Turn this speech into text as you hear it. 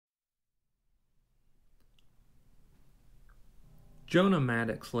Jonah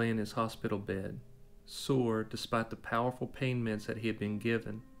Maddox lay in his hospital bed, sore despite the powerful pain meds that he had been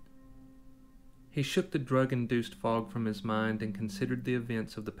given. He shook the drug-induced fog from his mind and considered the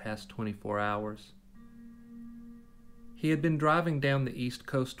events of the past 24 hours. He had been driving down the East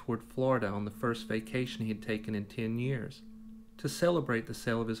Coast toward Florida on the first vacation he had taken in 10 years to celebrate the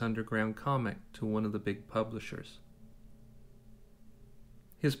sale of his underground comic to one of the big publishers.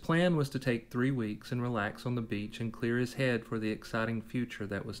 His plan was to take 3 weeks and relax on the beach and clear his head for the exciting future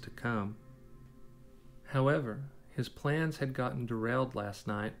that was to come. However, his plans had gotten derailed last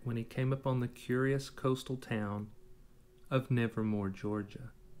night when he came upon the curious coastal town of Nevermore, Georgia.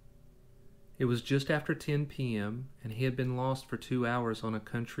 It was just after 10 p.m., and he had been lost for 2 hours on a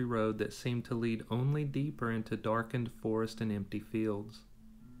country road that seemed to lead only deeper into darkened forest and empty fields.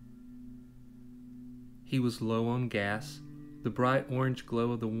 He was low on gas, the bright orange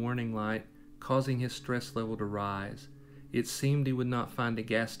glow of the warning light causing his stress level to rise. It seemed he would not find a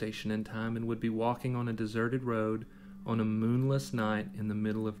gas station in time and would be walking on a deserted road on a moonless night in the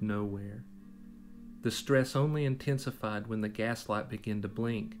middle of nowhere. The stress only intensified when the gas light began to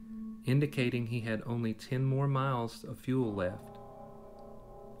blink, indicating he had only 10 more miles of fuel left.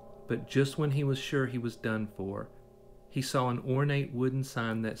 But just when he was sure he was done for, he saw an ornate wooden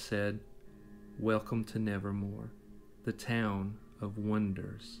sign that said, "Welcome to Nevermore, the town of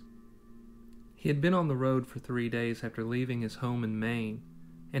wonders." He had been on the road for 3 days after leaving his home in Maine,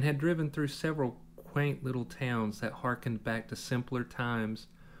 and had driven through several quaint little towns that harkened back to simpler times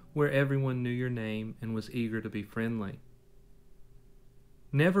where everyone knew your name and was eager to be friendly.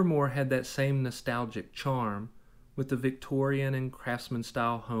 Nevermore had that same nostalgic charm, with the Victorian and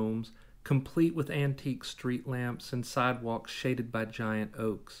craftsman-style homes, complete with antique street lamps and sidewalks shaded by giant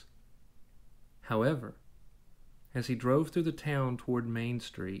oaks. However, as he drove through the town toward Main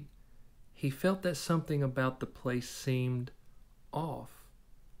Street, he felt that something about the place seemed off.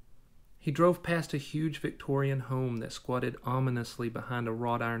 He drove past a huge Victorian home that squatted ominously behind a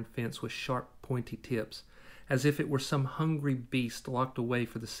wrought iron fence with sharp, pointy tips, as if it were some hungry beast locked away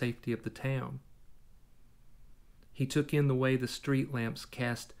for the safety of the town. He took in the way the street lamps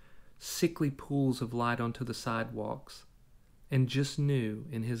cast sickly pools of light onto the sidewalks, and just knew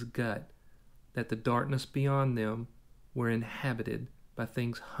in his gut that the darkness beyond them were inhabited by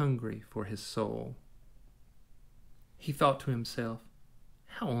things hungry for his soul. He thought to himself,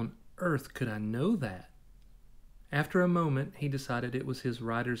 "How on earth could I know that?" After a moment, he decided it was his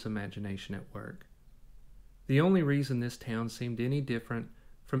writer's imagination at work. The only reason this town seemed any different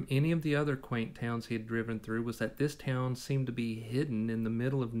from any of the other quaint towns he had driven through was that this town seemed to be hidden in the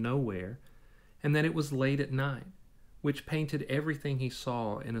middle of nowhere, and that it was late at night, which painted everything he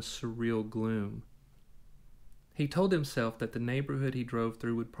saw in a surreal gloom. He told himself that the neighborhood he drove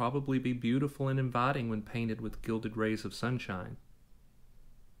through would probably be beautiful and inviting when painted with gilded rays of sunshine.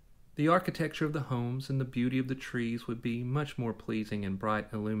 The architecture of the homes and the beauty of the trees would be much more pleasing in bright,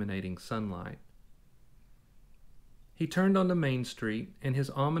 illuminating sunlight. He turned onto Main Street, and his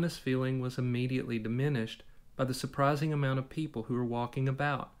ominous feeling was immediately diminished by the surprising amount of people who were walking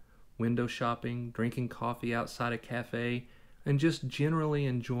about, window shopping, drinking coffee outside a cafe, and just generally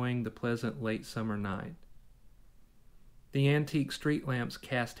enjoying the pleasant late summer night. The antique street lamps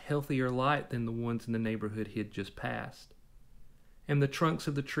cast healthier light than the ones in the neighborhood he had just passed, and the trunks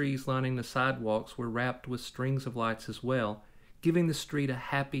of the trees lining the sidewalks were wrapped with strings of lights as well, giving the street a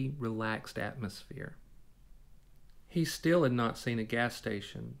happy, relaxed atmosphere. He still had not seen a gas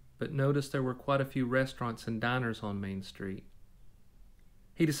station, but noticed there were quite a few restaurants and diners on Main Street.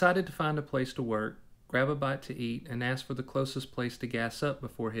 He decided to find a place to work, grab a bite to eat, and ask for the closest place to gas up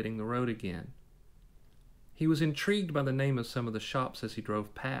before hitting the road again. He was intrigued by the name of some of the shops as he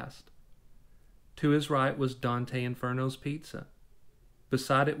drove past. To his right was Dante Inferno's Pizza.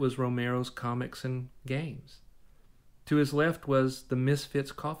 Beside it was Romero's Comics and Games. To his left was the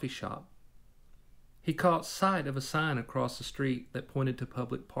Misfits Coffee Shop. He caught sight of a sign across the street that pointed to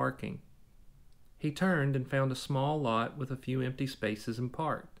public parking. He turned and found a small lot with a few empty spaces and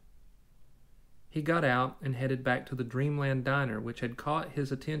parked. He got out and headed back to the Dreamland Diner, which had caught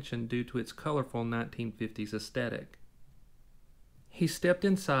his attention due to its colorful 1950s aesthetic. He stepped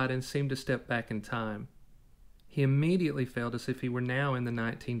inside and seemed to step back in time. He immediately felt as if he were now in the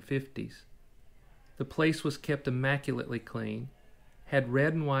 1950s. The place was kept immaculately clean, had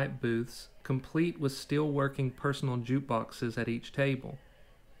red and white booths, complete with still working personal jukeboxes at each table.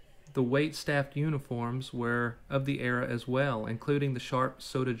 The wait-staffed uniforms were of the era as well, including the sharp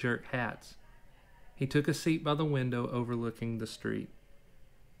soda jerk hats. He took a seat by the window overlooking the street.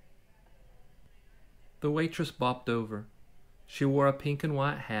 The waitress bopped over. She wore a pink and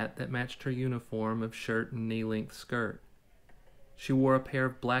white hat that matched her uniform of shirt and knee-length skirt. She wore a pair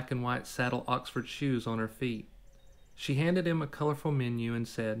of black and white saddle Oxford shoes on her feet. She handed him a colorful menu and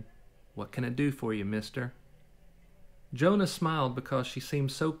said, "What can I do for you, mister?" Jonah smiled because she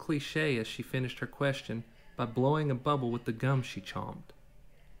seemed so cliché as she finished her question by blowing a bubble with the gum she chomped.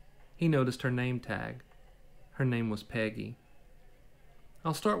 He noticed her name tag. Her name was Peggy.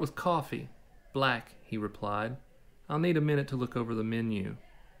 "I'll start with coffee. Black," he replied. "I'll need a minute to look over the menu."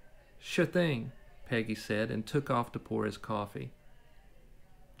 "Sure thing," Peggy said, and took off to pour his coffee.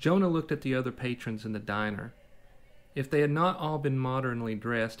 Jonah looked at the other patrons in the diner. If they had not all been modernly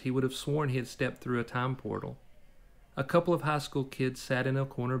dressed, he would have sworn he had stepped through a time portal. A couple of high school kids sat in a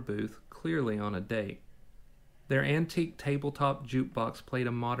corner booth, clearly on a date. Their antique tabletop jukebox played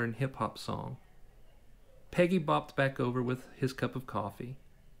a modern hip-hop song. Peggy bopped back over with his cup of coffee.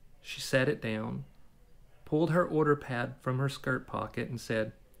 She sat it down, pulled her order pad from her skirt pocket, and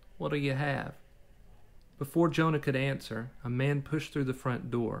said, "What'll you have?" Before Jonah could answer, a man pushed through the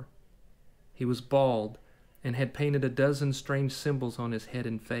front door. He was bald and had painted a dozen strange symbols on his head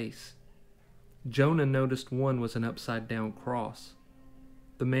and face. Jonah noticed one was an upside-down cross.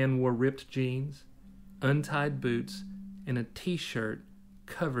 The man wore ripped jeans, untied boots, and a t-shirt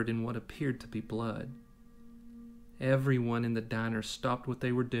covered in what appeared to be blood. Everyone in the diner stopped what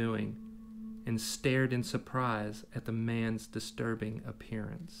they were doing and stared in surprise at the man's disturbing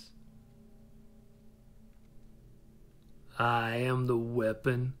appearance. "I am the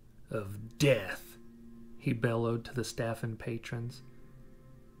weapon of death," he bellowed to the staff and patrons.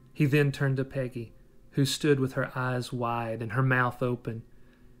 He then turned to Peggy, who stood with her eyes wide and her mouth open.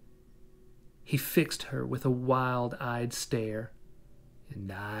 He fixed her with a wild-eyed stare.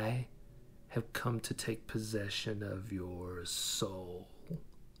 "And I have come to take possession of your soul."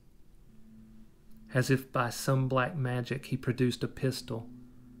 As if by some black magic, he produced a pistol.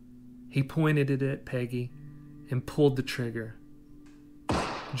 He pointed it at Peggy and pulled the trigger.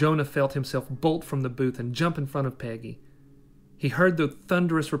 Jonah felt himself bolt from the booth and jump in front of Peggy. He heard the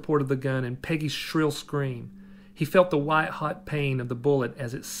thunderous report of the gun and Peggy's shrill scream. He felt the white-hot pain of the bullet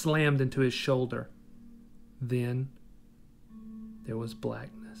as it slammed into his shoulder. Then there was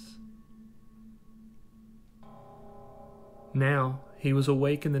blackness. Now he was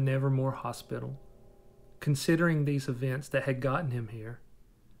awake in the Nevermore Hospital, considering these events that had gotten him here.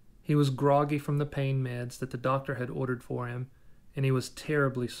 He was groggy from the pain meds that the doctor had ordered for him, and he was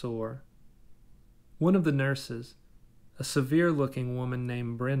terribly sore. One of the nurses, a severe-looking woman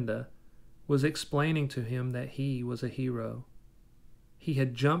named Brenda, was explaining to him that he was a hero. He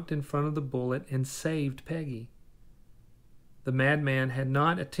had jumped in front of the bullet and saved Peggy. The madman had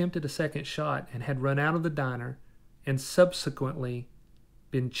not attempted a second shot and had run out of the diner and subsequently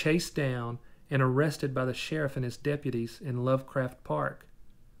been chased down and arrested by the sheriff and his deputies in Lovecraft Park,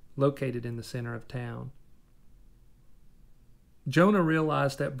 located in the center of town. Jonah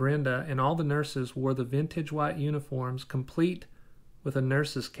realized that Brenda and all the nurses wore the vintage white uniforms, complete with a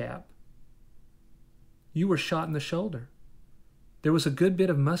nurse's cap. "You were shot in the shoulder. There was a good bit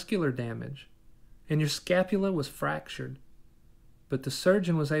of muscular damage, and your scapula was fractured, but the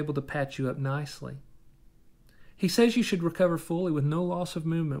surgeon was able to patch you up nicely. He says you should recover fully with no loss of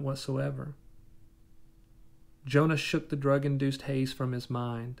movement whatsoever." Jonah shook the drug-induced haze from his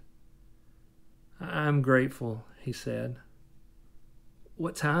mind. "I'm grateful," he said.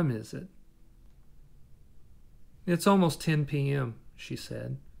 "What time is it?" "It's almost 10 p.m., she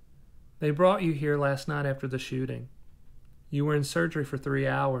said. "They brought you here last night after the shooting. You were in surgery for 3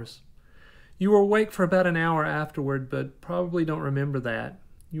 hours. You were awake for about an hour afterward, but probably don't remember that.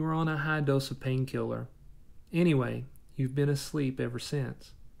 You were on a high dose of painkiller. Anyway, you've been asleep ever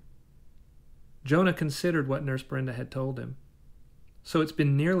since." Jonah considered what Nurse Brenda had told him. "So it's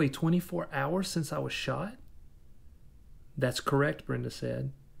been nearly 24 hours since I was shot?" "That's correct," Brenda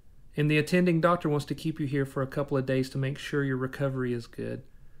said. "And the attending doctor wants to keep you here for a couple of days to make sure your recovery is good.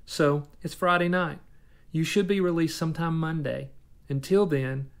 So, it's Friday night. You should be released sometime Monday. Until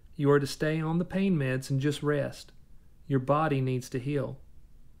then, you are to stay on the pain meds and just rest. Your body needs to heal."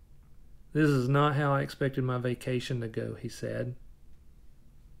 "This is not how I expected my vacation to go," he said.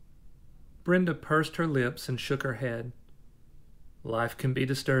 Brenda pursed her lips and shook her head. "Life can be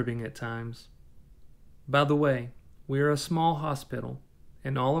disturbing at times. By the way, we are a small hospital,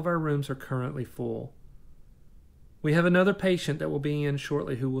 and all of our rooms are currently full. We have another patient that will be in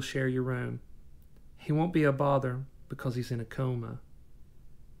shortly who will share your room. He won't be a bother because he's in a coma."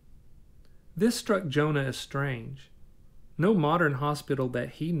 This struck Jonah as strange. No modern hospital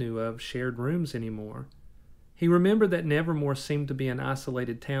that he knew of shared rooms anymore. He remembered that Nevermore seemed to be an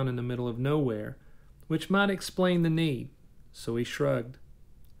isolated town in the middle of nowhere, which might explain the need, so he shrugged.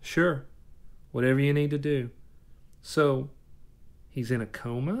 "Sure, whatever you need to do. So, He's in a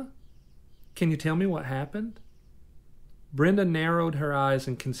coma? Can you tell me what happened? Brenda narrowed her eyes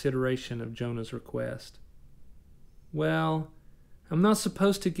in consideration of Jonah's request. Well, I'm not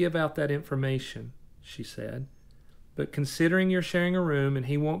supposed to give out that information, she said, but considering you're sharing a room and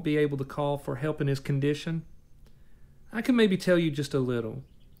he won't be able to call for help in his condition, I can maybe tell you just a little,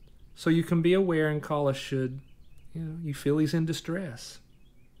 so you can be aware and call us should, you feel he's in distress.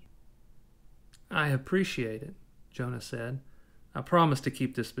 I appreciate it, Jonah said. I promise to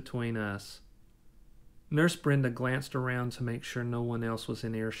keep this between us. Nurse Brenda glanced around to make sure no one else was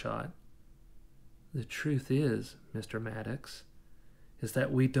in earshot. The truth is, Mr. Maddox, is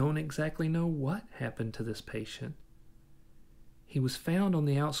that we don't exactly know what happened to this patient. He was found on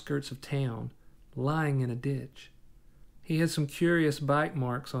the outskirts of town, lying in a ditch. He had some curious bite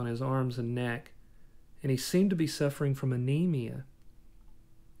marks on his arms and neck, and he seemed to be suffering from anemia.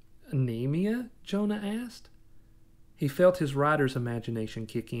 Anemia? Jonah asked. He felt his writer's imagination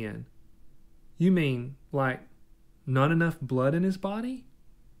kick in. You mean, like, not enough blood in his body?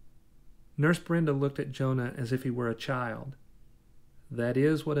 Nurse Brenda looked at Jonah as if he were a child. That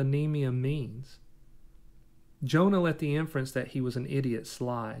is what anemia means. Jonah let the inference that he was an idiot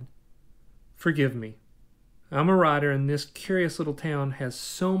slide. Forgive me. I'm a writer, and this curious little town has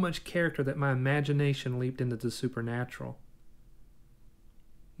so much character that my imagination leaped into the supernatural.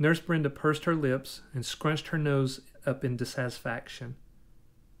 Nurse Brenda pursed her lips and scrunched her nose up in dissatisfaction.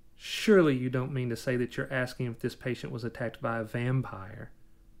 Surely you don't mean to say that you're asking if this patient was attacked by a vampire.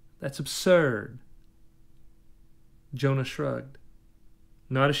 That's absurd. Jonah shrugged.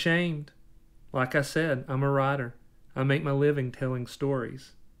 Not ashamed. Like I said, I'm a writer. I make my living telling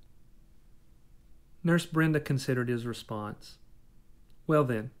stories. Nurse Brenda considered his response. Well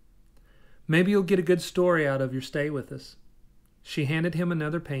then, maybe you'll get a good story out of your stay with us. She handed him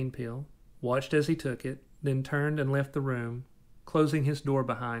another pain pill, watched as he took it, then turned and left the room, closing his door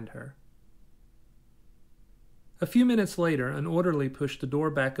behind her. A few minutes later, an orderly pushed the door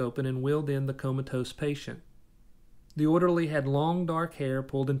back open and wheeled in the comatose patient. The orderly had long dark hair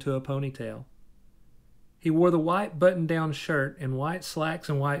pulled into a ponytail. He wore the white button-down shirt and white slacks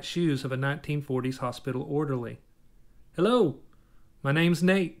and white shoes of a 1940s hospital orderly. Hello, my name's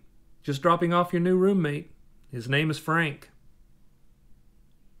Nate. Just dropping off your new roommate. His name is Frank.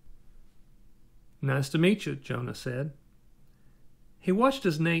 Nice to meet you, Jonah said. He watched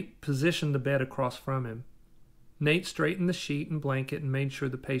as Nate positioned the bed across from him. Nate straightened the sheet and blanket and made sure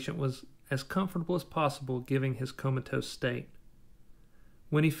the patient was as comfortable as possible given his comatose state.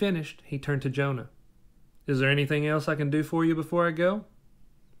 When he finished, he turned to Jonah. Is there anything else I can do for you before I go?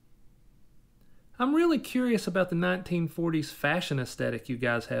 I'm really curious about the 1940s fashion aesthetic you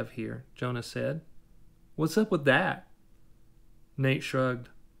guys have here, Jonah said. What's up with that? Nate shrugged.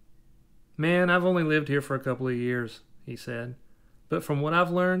 Man, I've only lived here for a couple of years, he said. But from what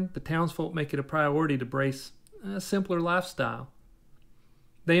I've learned, the townsfolk make it a priority to embrace a simpler lifestyle.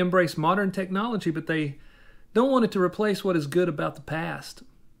 They embrace modern technology, but they don't want it to replace what is good about the past.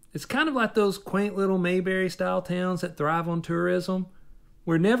 It's kind of like those quaint little Mayberry-style towns that thrive on tourism,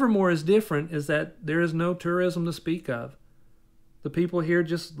 where Nevermore is different is that there is no tourism to speak of. The people here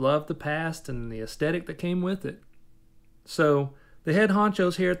just love the past and the aesthetic that came with it. So, the head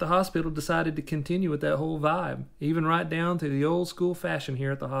honchos here at the hospital decided to continue with that whole vibe, even right down to the old school fashion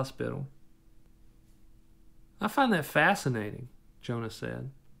here at the hospital. I find that fascinating, Jonah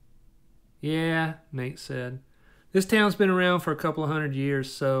said. Yeah, Nate said. This town's been around for a couple of 100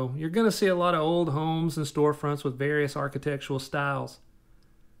 years, so you're going to see a lot of old homes and storefronts with various architectural styles.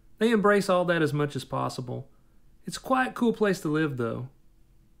 They embrace all that as much as possible. It's a quite cool place to live, though.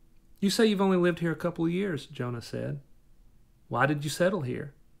 You say you've only lived here a couple of years, Jonah said. Why did you settle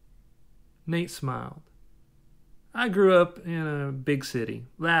here? Nate smiled. I grew up in a big city,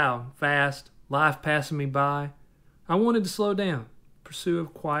 loud, fast, life passing me by. I wanted to slow down, pursue a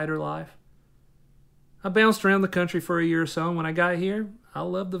quieter life. I bounced around the country for a year or so, and when I got here, I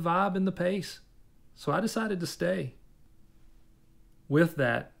loved the vibe and the pace. So I decided to stay. With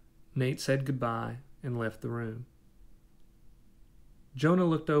that, Nate said goodbye and left the room. Jonah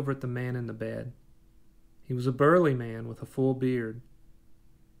looked over at the man in the bed. He was a burly man with a full beard.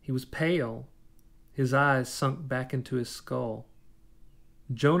 He was pale, his eyes sunk back into his skull.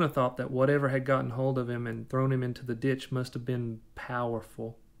 Jonah thought that whatever had gotten hold of him and thrown him into the ditch must have been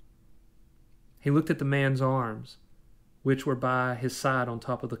powerful. He looked at the man's arms, which were by his side on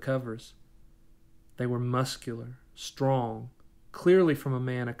top of the covers. They were muscular, strong, clearly from a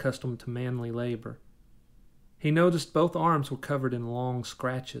man accustomed to manly labor. He noticed both arms were covered in long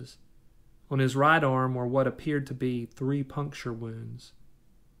scratches. On his right arm were what appeared to be 3 puncture wounds.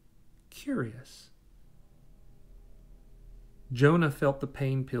 Curious. Jonah felt the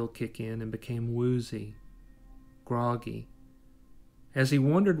pain pill kick in and became woozy, groggy. As he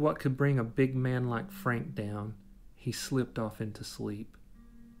wondered what could bring a big man like Frank down, he slipped off into sleep.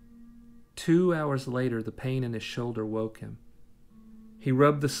 2 hours later, the pain in his shoulder woke him. He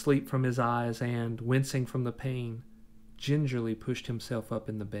rubbed the sleep from his eyes and, wincing from the pain, gingerly pushed himself up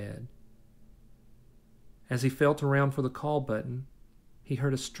in the bed. As he felt around for the call button, he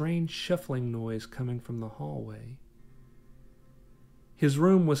heard a strange shuffling noise coming from the hallway. His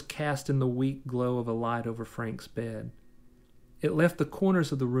room was cast in the weak glow of a light over Frank's bed. It left the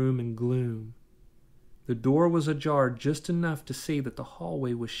corners of the room in gloom. The door was ajar just enough to see that the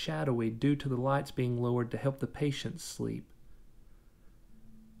hallway was shadowy due to the lights being lowered to help the patients sleep.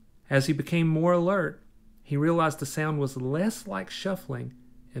 As he became more alert, he realized the sound was less like shuffling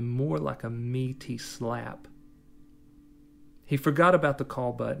and more like a meaty slap. He forgot about the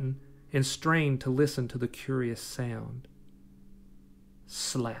call button and strained to listen to the curious sound.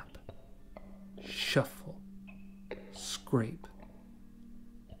 Slap, shuffle, scrape,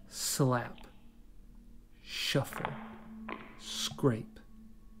 slap, shuffle, scrape.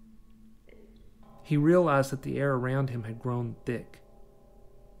 He realized that the air around him had grown thick.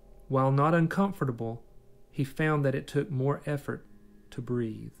 While not uncomfortable, he found that it took more effort to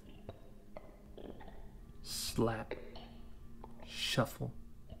breathe. Slap, shuffle,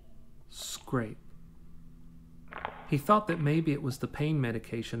 scrape. He thought that maybe it was the pain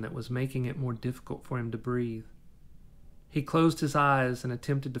medication that was making it more difficult for him to breathe. He closed his eyes and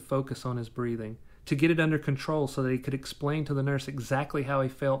attempted to focus on his breathing, to get it under control so that he could explain to the nurse exactly how he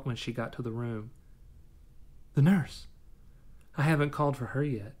felt when she got to the room. The nurse! I haven't called for her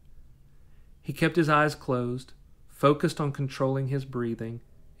yet. He kept his eyes closed, focused on controlling his breathing,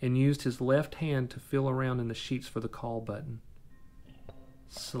 and used his left hand to feel around in the sheets for the call button.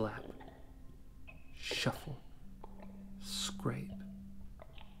 Slap. Shuffle. Scrape.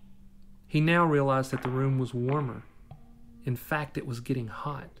 He now realized that the room was warmer. In fact, it was getting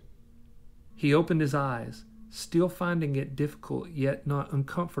hot. He opened his eyes, still finding it difficult yet not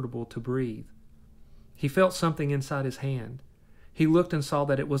uncomfortable to breathe. He felt something inside his hand. He looked and saw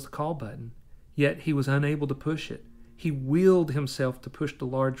that it was the call button, yet he was unable to push it. He willed himself to push the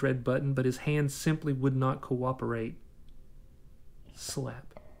large red button, but his hand simply would not cooperate.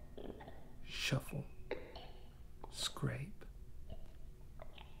 Slap. Shuffle. Scrape.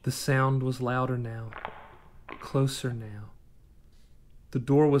 The sound was louder now, closer now. The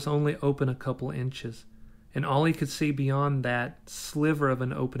door was only open a couple inches, and all he could see beyond that sliver of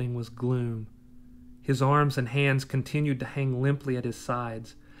an opening was gloom. His arms and hands continued to hang limply at his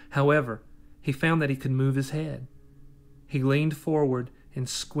sides. However, he found that he could move his head. He leaned forward and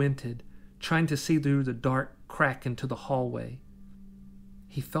squinted, trying to see through the dark crack into the hallway.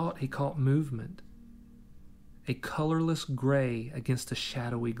 He thought he caught movement. A colorless gray against a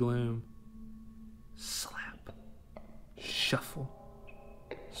shadowy gloom. Slap. Shuffle.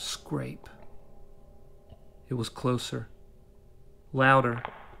 Scrape. It was closer. Louder,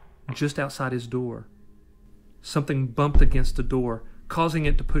 just outside his door. Something bumped against the door, causing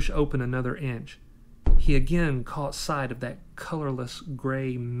it to push open another inch. He again caught sight of that colorless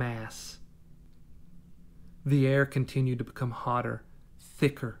gray mass. The air continued to become hotter,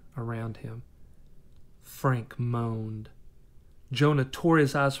 thicker around him. Frank moaned. Jonah tore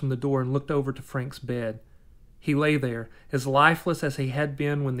his eyes from the door and looked over to Frank's bed. He lay there, as lifeless as he had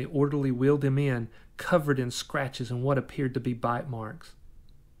been when the orderly wheeled him in, covered in scratches and what appeared to be bite marks.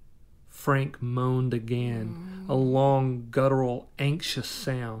 Frank moaned again, a long, guttural, anxious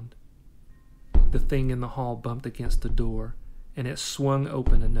sound. The thing in the hall bumped against the door, and it swung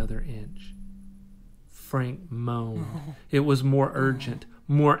open another inch. Frank moaned. It was more urgent,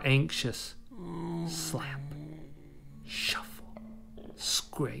 more anxious. Slap. Shuffle.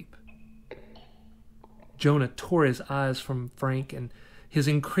 Scrape. Jonah tore his eyes from Frank and his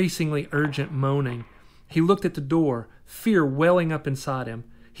increasingly urgent moaning. He looked at the door, fear welling up inside him.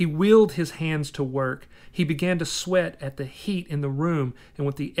 He willed his hands to work. He began to sweat at the heat in the room and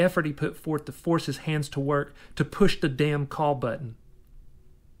with the effort he put forth to force his hands to work, to push the damn call button.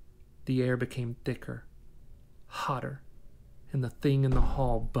 The air became thicker, hotter, and the thing in the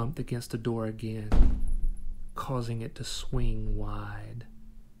hall bumped against the door again, causing it to swing wide.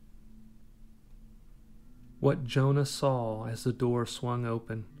 What Jonah saw as the door swung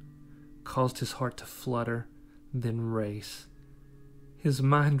open caused his heart to flutter, then race. His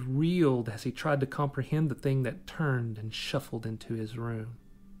mind reeled as he tried to comprehend the thing that turned and shuffled into his room.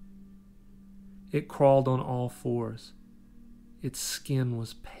 It crawled on all fours. Its skin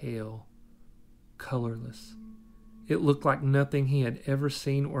was pale, colorless. It looked like nothing he had ever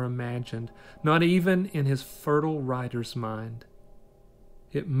seen or imagined, not even in his fertile writer's mind.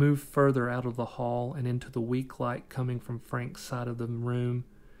 It moved further out of the hall and into the weak light coming from Frank's side of the room,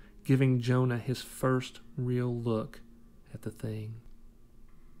 giving Jonah his first real look at the thing.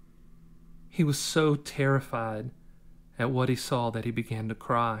 He was so terrified at what he saw that he began to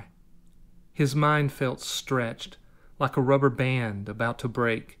cry. His mind felt stretched, like a rubber band about to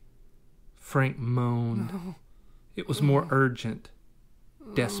break. Frank moaned. No. It was more urgent,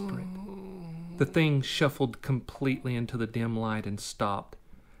 desperate. The thing shuffled completely into the dim light and stopped,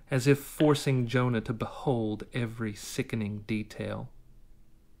 as if forcing Jonah to behold every sickening detail.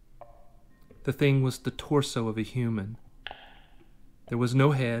 The thing was the torso of a human. There was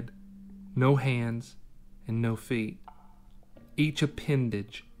no head, no hands, and no feet. Each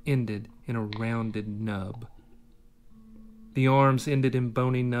appendage ended in a rounded nub. The arms ended in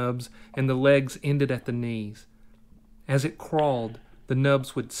bony nubs, and the legs ended at the knees. As it crawled, the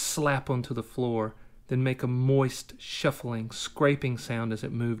nubs would slap onto the floor, then make a moist, shuffling, scraping sound as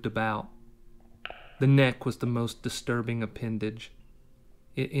it moved about. The neck was the most disturbing appendage.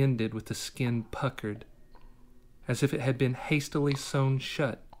 It ended with the skin puckered, as if it had been hastily sewn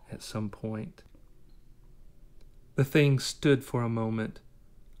shut at some point. The thing stood for a moment,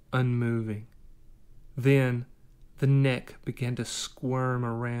 unmoving. Then the neck began to squirm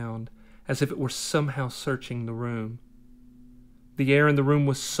around, as if it were somehow searching the room. The air in the room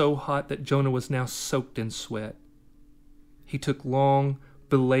was so hot that Jonah was now soaked in sweat. He took long,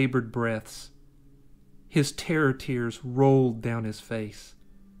 belabored breaths. His terror tears rolled down his face.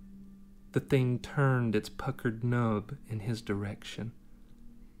 The thing turned its puckered nub in his direction.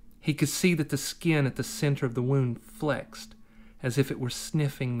 He could see that the skin at the center of the wound flexed, as if it were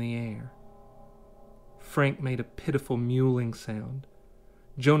sniffing the air. Frank made a pitiful mewling sound.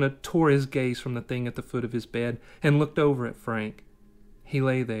 Jonah tore his gaze from the thing at the foot of his bed and looked over at Frank. He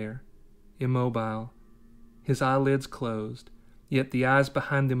lay there, immobile, his eyelids closed, yet the eyes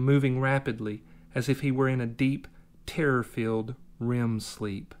behind them moving rapidly, as if he were in a deep, terror-filled REM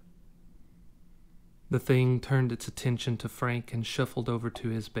sleep. The thing turned its attention to Frank and shuffled over to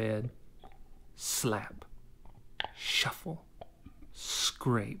his bed. Slap, shuffle,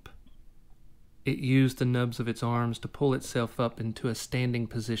 scrape. It used the nubs of its arms to pull itself up into a standing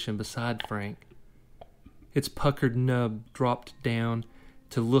position beside Frank. Its puckered nub dropped down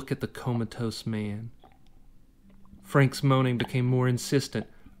to look at the comatose man. Frank's moaning became more insistent,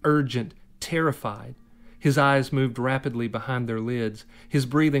 urgent, terrified. His eyes moved rapidly behind their lids. His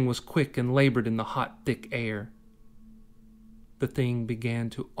breathing was quick and labored in the hot, thick air. The thing began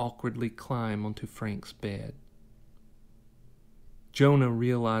to awkwardly climb onto Frank's bed. Jonah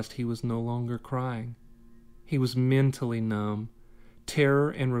realized he was no longer crying. He was mentally numb. Terror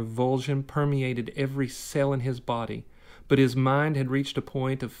and revulsion permeated every cell in his body, but his mind had reached a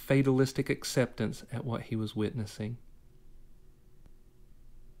point of fatalistic acceptance at what he was witnessing.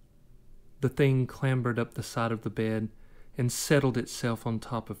 The thing clambered up the side of the bed and settled itself on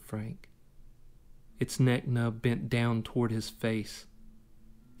top of Frank. Its neck nub bent down toward his face.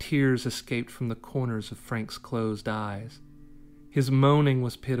 Tears escaped from the corners of Frank's closed eyes. His moaning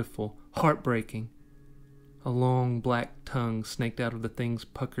was pitiful, heartbreaking. A long black tongue snaked out of the thing's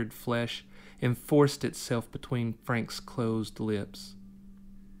puckered flesh and forced itself between Frank's closed lips.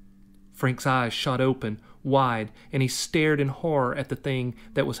 Frank's eyes shot open, wide, and he stared in horror at the thing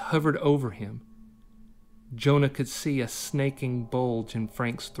that was hovered over him. Jonah could see a snaking bulge in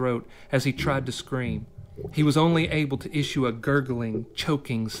Frank's throat as he tried to scream. He was only able to issue a gurgling,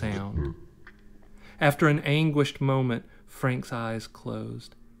 choking sound. After an anguished moment, Frank's eyes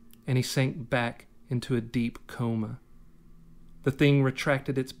closed, and he sank back into a deep coma. The thing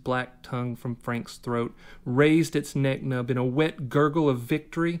retracted its black tongue from Frank's throat, raised its neck nub in a wet gurgle of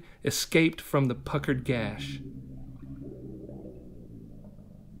victory, escaped from the puckered gash.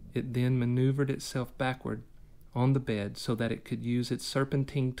 It then maneuvered itself backward on the bed so that it could use its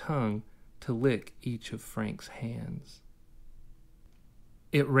serpentine tongue to lick each of Frank's hands.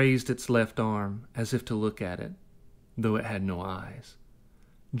 It raised its left arm as if to look at it, though it had no eyes.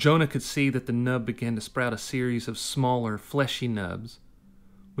 Jonah could see that the nub began to sprout a series of smaller, fleshy nubs.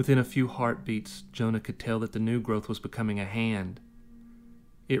 Within a few heartbeats, Jonah could tell that the new growth was becoming a hand.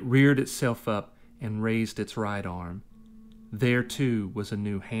 It reared itself up and raised its right arm. There, too, was a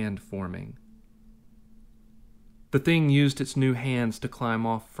new hand forming. The thing used its new hands to climb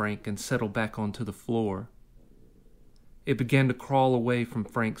off Frank and settle back onto the floor. It began to crawl away from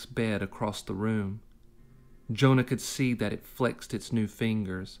Frank's bed across the room. Jonah could see that it flexed its new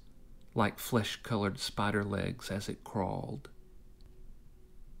fingers, like flesh-colored spider legs, as it crawled.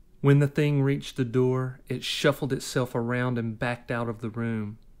 When the thing reached the door, it shuffled itself around and backed out of the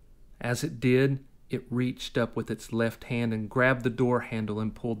room. As it did, it reached up with its left hand and grabbed the door handle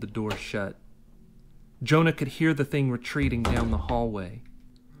and pulled the door shut. Jonah could hear the thing retreating down the hallway.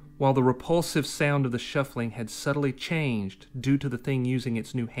 While the repulsive sound of the shuffling had subtly changed due to the thing using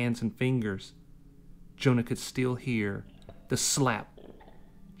its new hands and fingers, Jonah could still hear the slap,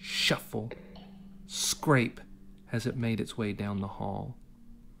 shuffle, scrape as it made its way down the hall.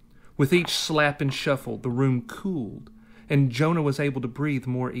 With each slap and shuffle, the room cooled, and Jonah was able to breathe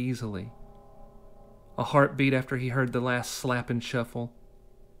more easily. A heartbeat after he heard the last slap and shuffle,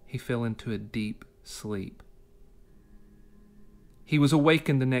 he fell into a deep sleep. He was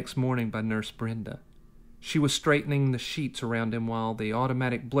awakened the next morning by Nurse Brenda. She was straightening the sheets around him while the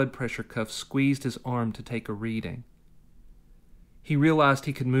automatic blood pressure cuff squeezed his arm to take a reading. He realized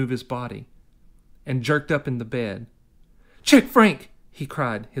he could move his body and jerked up in the bed. "Check Frank!" he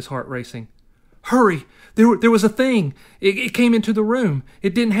cried, his heart racing. "Hurry! There was a thing. It came into the room.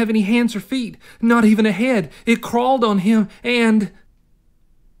 It didn't have any hands or feet, not even a head. It crawled on him and—"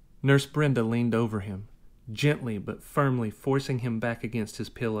 Nurse Brenda leaned over him, gently but firmly forcing him back against his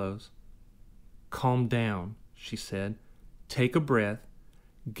pillows. "Calm down," she said. "Take a breath,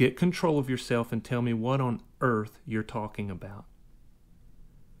 get control of yourself, and tell me what on earth you're talking about."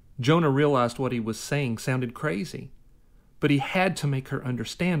 Jonah realized what he was saying sounded crazy, but he had to make her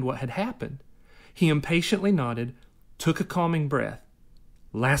understand what had happened. He impatiently nodded, took a calming breath.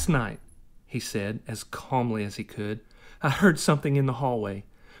 "Last night," he said, as calmly as he could, "I heard something in the hallway.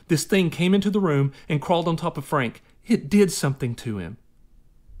 This thing came into the room and crawled on top of Frank. It did something to him."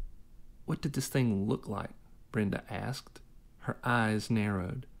 "What did this thing look like?" Brenda asked. Her eyes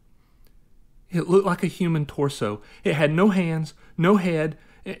narrowed. "It looked like a human torso. It had no hands, no head,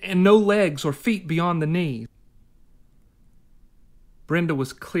 and no legs or feet beyond the knees." Brenda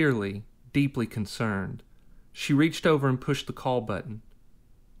was clearly deeply concerned. She reached over and pushed the call button.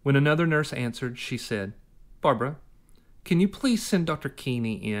 When another nurse answered, she said, "Barbara, can you please send Dr.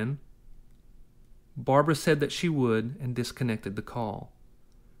 Keeney in?" Barbara said that she would and disconnected the call.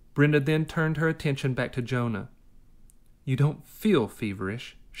 Brenda then turned her attention back to Jonah. "You don't feel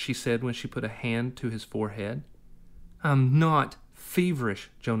feverish," she said when she put a hand to his forehead. "I'm not feverish,"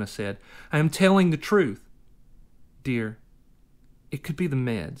 Jonah said. "I am telling the truth." "Dear, it could be the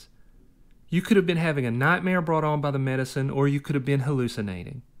meds. You could have been having a nightmare brought on by the medicine, or you could have been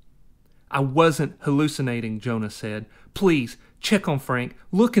hallucinating." "I wasn't hallucinating," Jonah said. "Please, check on Frank.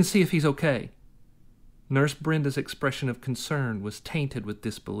 Look and see if he's okay." Nurse Brenda's expression of concern was tainted with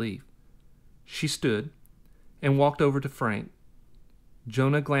disbelief. She stood and walked over to Frank.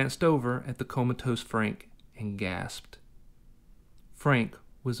 Jonah glanced over at the comatose Frank and gasped. Frank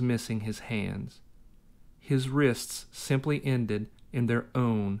was missing his hands. His wrists simply ended in their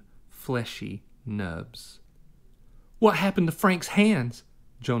own fleshy nubs. "What happened to Frank's hands?"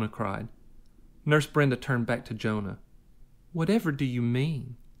 Jonah cried. Nurse Brenda turned back to Jonah. "Whatever do you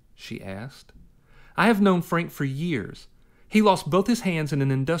mean?" she asked. "I have known Frank for years. He lost both his hands in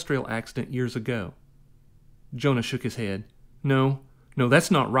an industrial accident years ago." Jonah shook his head. No,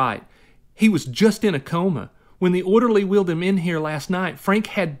 that's not right. He was just in a coma. When the orderly wheeled him in here last night, Frank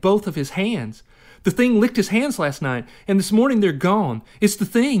had both of his hands. The thing licked his hands last night, and this morning they're gone. It's the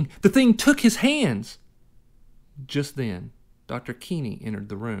thing. The thing took his hands." Just then, Dr. Keeney entered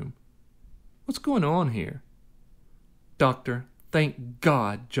the room. "What's going on here?" "Doctor, thank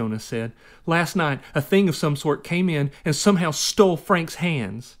God," Jonah said. "Last night, a thing of some sort came in and somehow stole Frank's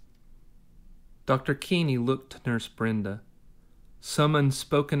hands." Dr. Keeney looked to Nurse Brenda. Some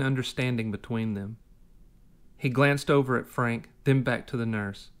unspoken understanding between them. He glanced over at Frank, then back to the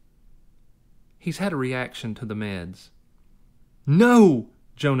nurse. "He's had a reaction to the meds." "No!"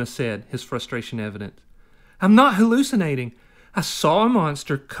 Jonah said, his frustration evident. "I'm not hallucinating. I saw a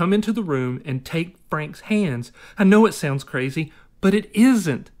monster come into the room and take Frank's hands. I know it sounds crazy, but it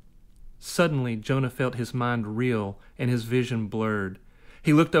isn't." Suddenly, Jonah felt his mind reel and his vision blurred.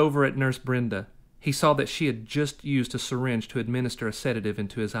 He looked over at Nurse Brenda. He saw that she had just used a syringe to administer a sedative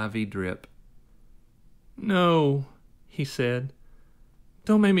into his IV drip. "No," he said.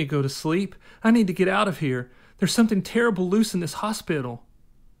 "Don't make me go to sleep. I need to get out of here. There's something terrible loose in this hospital."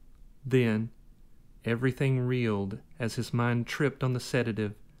 Then, everything reeled as his mind tripped on the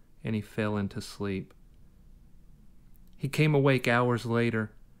sedative and he fell into sleep. He came awake hours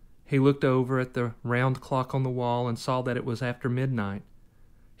later. He looked over at the round clock on the wall and saw that it was after midnight.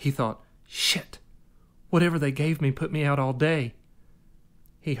 He thought, "Shit! Whatever they gave me put me out all day."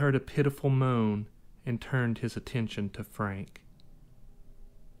 He heard a pitiful moan and turned his attention to Frank.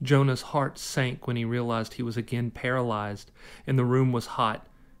 Jonah's heart sank when he realized he was again paralyzed and the room was hot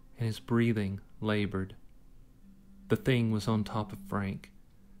and his breathing labored. The thing was on top of Frank.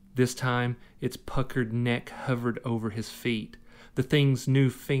 This time, its puckered neck hovered over his feet. The thing's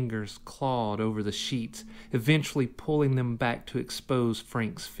new fingers clawed over the sheets, eventually pulling them back to expose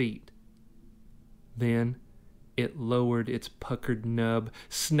Frank's feet. Then, it lowered its puckered nub,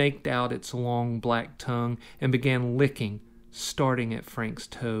 snaked out its long black tongue, and began licking, starting at Frank's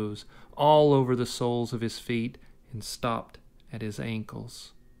toes, all over the soles of his feet, and stopped at his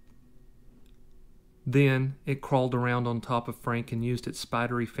ankles. Then it crawled around on top of Frank and used its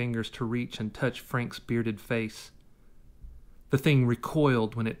spidery fingers to reach and touch Frank's bearded face. The thing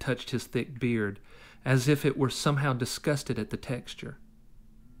recoiled when it touched his thick beard, as if it were somehow disgusted at the texture.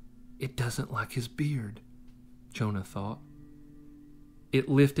 It doesn't like his beard, Jonah thought. It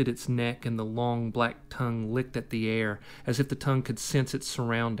lifted its neck and the long black tongue licked at the air, as if the tongue could sense its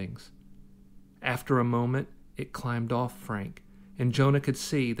surroundings. After a moment, it climbed off Frank, and Jonah could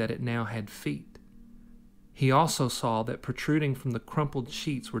see that it now had feet. He also saw that protruding from the crumpled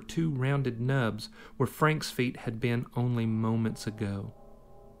sheets were two rounded nubs where Frank's feet had been only moments ago.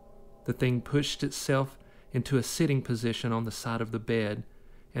 The thing pushed itself into a sitting position on the side of the bed,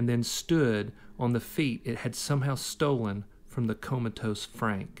 and then stood on the feet it had somehow stolen from the comatose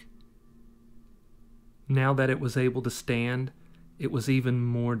Frank. Now that it was able to stand, it was even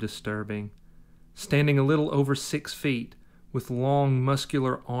more disturbing. Standing a little over 6 feet, with long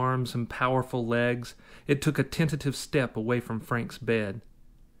muscular arms and powerful legs, it took a tentative step away from Frank's bed.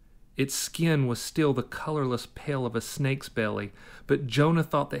 Its skin was still the colorless pale of a snake's belly, but Jonah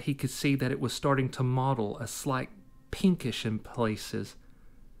thought that he could see that it was starting to mottle a slight pinkish in places.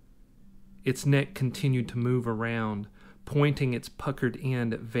 Its neck continued to move around, pointing its puckered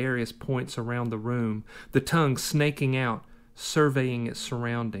end at various points around the room, the tongue snaking out, surveying its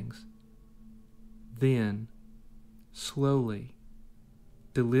surroundings. Then, slowly,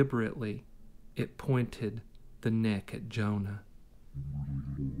 deliberately, it pointed the neck at Jonah.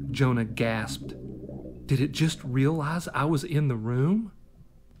 Jonah gasped. Did it just realize I was in the room?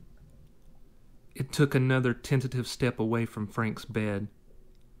 It took another tentative step away from Frank's bed.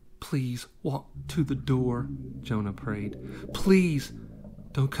 Please walk to the door, Jonah prayed. Please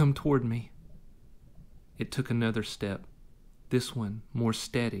don't come toward me. It took another step, this one more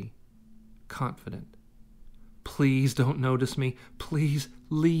steady, confident. Please don't notice me. Please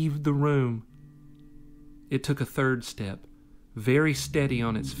leave the room. It took a third step, very steady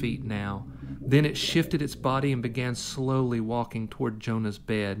on its feet now. Then it shifted its body and began slowly walking toward Jonah's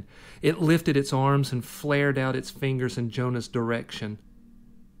bed. It lifted its arms and flared out its fingers in Jonah's direction.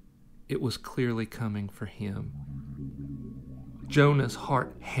 It was clearly coming for him. Jonah's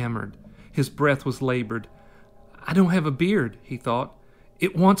heart hammered. His breath was labored. I don't have a beard, he thought.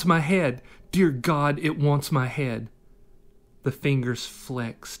 It wants my head. Dear God, it wants my head. The fingers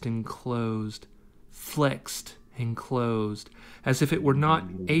flexed and closed, as if it were not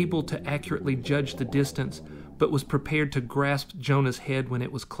able to accurately judge the distance, but was prepared to grasp Jonah's head when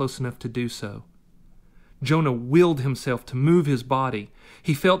it was close enough to do so. Jonah willed himself to move his body.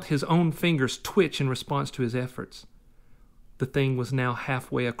 He felt his own fingers twitch in response to his efforts. The thing was now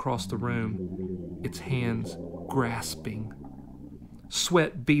halfway across the room, its hands grasping.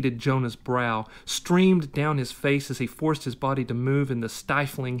 Sweat beaded Jonah's brow, streamed down his face as he forced his body to move in the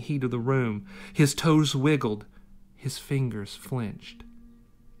stifling heat of the room. His toes wiggled. His fingers flinched.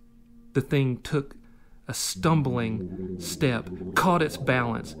 The thing took a stumbling step, caught its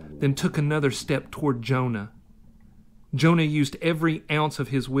balance, then took another step toward Jonah. Jonah used every ounce of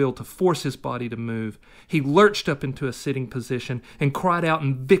his will to force his body to move. He lurched up into a sitting position and cried out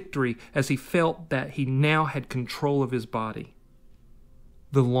in victory as he felt that he now had control of his body.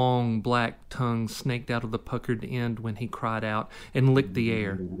 The long black tongue snaked out of the puckered end when he cried out and licked the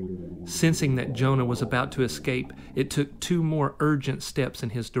air. Sensing that Jonah was about to escape, it took 2 more urgent steps in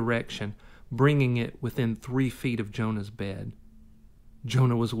his direction, bringing it within 3 feet of Jonah's bed.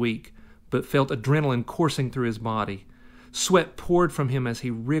 Jonah was weak, but felt adrenaline coursing through his body. Sweat poured from him as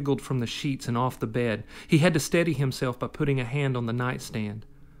he wriggled from the sheets and off the bed. He had to steady himself by putting a hand on the nightstand.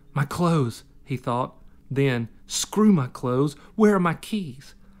 My clothes, he thought. Then, screw my clothes, where are my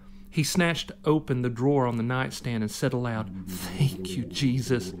keys? He snatched open the drawer on the nightstand and said aloud, Thank you,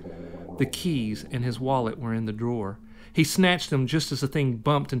 Jesus. The keys and his wallet were in the drawer. He snatched them just as the thing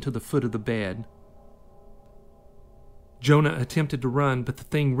bumped into the foot of the bed. Jonah attempted to run, but the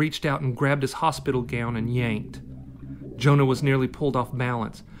thing reached out and grabbed his hospital gown and yanked. Jonah was nearly pulled off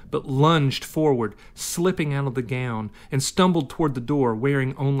balance, but lunged forward, slipping out of the gown, and stumbled toward the door,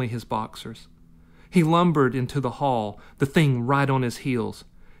 wearing only his boxers. He lumbered into the hall, the thing right on his heels.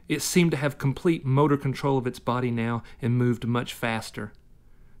 It seemed to have complete motor control of its body now and moved much faster.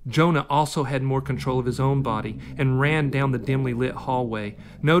 Jonah also had more control of his own body and ran down the dimly lit hallway,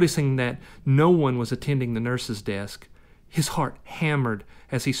 noticing that no one was attending the nurse's desk. His heart hammered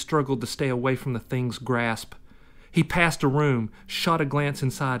as he struggled to stay away from the thing's grasp. He passed a room, shot a glance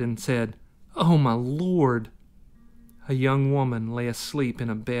inside, and said, "Oh, my Lord!" A young woman lay asleep in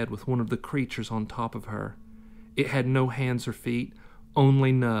a bed with one of the creatures on top of her. It had no hands or feet,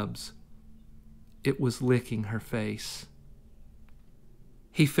 only nubs. It was licking her face.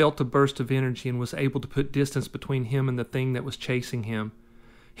 He felt a burst of energy and was able to put distance between him and the thing that was chasing him.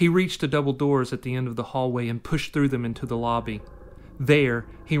 He reached the double doors at the end of the hallway and pushed through them into the lobby. There,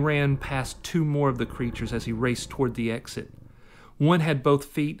 he ran past 2 more of the creatures as he raced toward the exit. One had both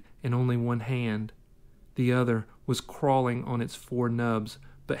feet and only one hand. The other was crawling on its 4 nubs,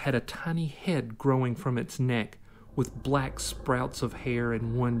 but had a tiny head growing from its neck, with black sprouts of hair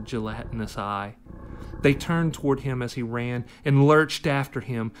and one gelatinous eye. They turned toward him as he ran and lurched after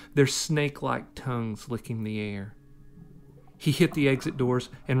him, their snake-like tongues licking the air. He hit the exit doors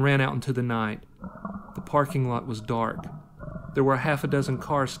and ran out into the night. The parking lot was dark. There were 6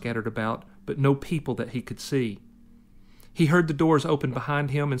 cars scattered about, but no people that he could see. He heard the doors open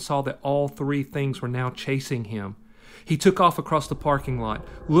behind him and saw that all 3 things were now chasing him. He took off across the parking lot,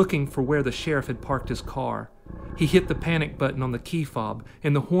 looking for where the sheriff had parked his car. He hit the panic button on the key fob,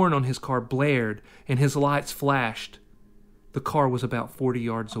 and the horn on his car blared, and his lights flashed. The car was about 40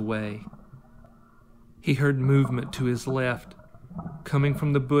 yards away. He heard movement to his left. Coming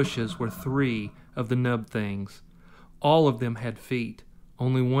from the bushes were 3 of the nub things. All of them had feet.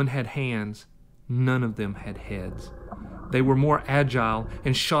 Only one had hands. None of them had heads. They were more agile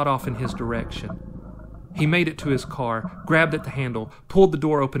and shot off in his direction. He made it to his car, grabbed at the handle, pulled the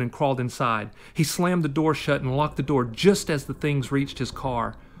door open, and crawled inside. He slammed the door shut and locked the door just as the things reached his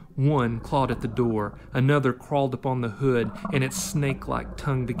car. One clawed at the door, another crawled up on the hood, and its snake-like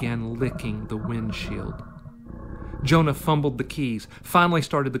tongue began licking the windshield. Jonah fumbled the keys, finally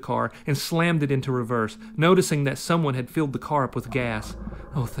started the car, and slammed it into reverse, noticing that someone had filled the car up with gas.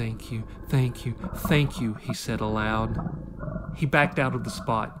 "Oh, thank you, thank you, thank you," he said aloud. He backed out of the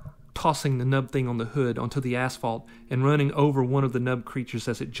spot, tossing the nub thing on the hood onto the asphalt and running over one of the nub creatures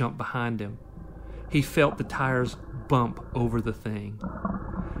as it jumped behind him. He felt the tires bump over the thing.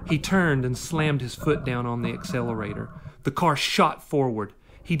 He turned and slammed his foot down on the accelerator. The car shot forward.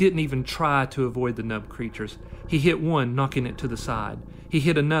 He didn't even try to avoid the nub creatures. He hit one, knocking it to the side. He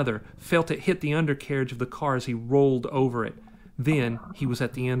hit another, felt it hit the undercarriage of the car as he rolled over it. Then he was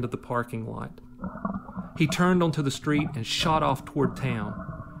at the end of the parking lot. He turned onto the street and shot off toward town.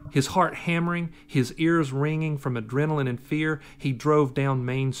 His heart hammering, his ears ringing from adrenaline and fear, he drove down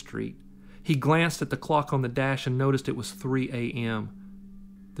Main Street. He glanced at the clock on the dash and noticed it was 3 a.m.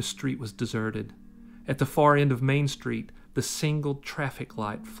 The street was deserted. At the far end of Main Street, the single traffic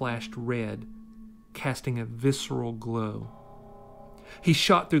light flashed red, casting a visceral glow. He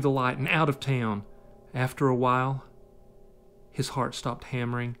shot through the light and out of town. After a while, his heart stopped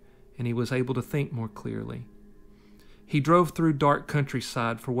hammering, and he was able to think more clearly. He drove through dark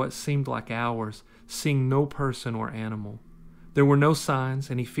countryside for what seemed like hours, seeing no person or animal. There were no signs,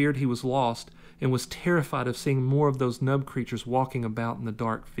 and he feared he was lost, and was terrified of seeing more of those nub creatures walking about in the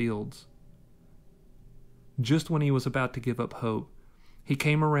dark fields. Just when he was about to give up hope, he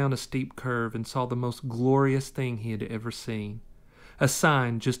came around a steep curve and saw the most glorious thing he had ever seen. A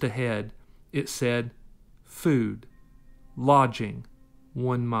sign just ahead. It said, "Food, lodging,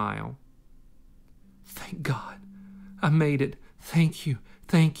 1 mile." "Thank God, I made it. Thank you,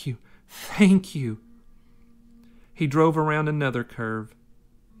 thank you, thank you." He drove around another curve,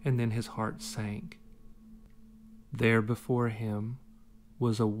 and then his heart sank. There before him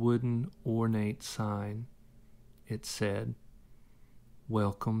was a wooden ornate sign. It said,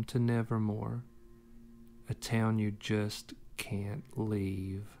 "Welcome to Nevermore, a town you just can't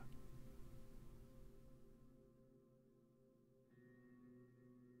leave."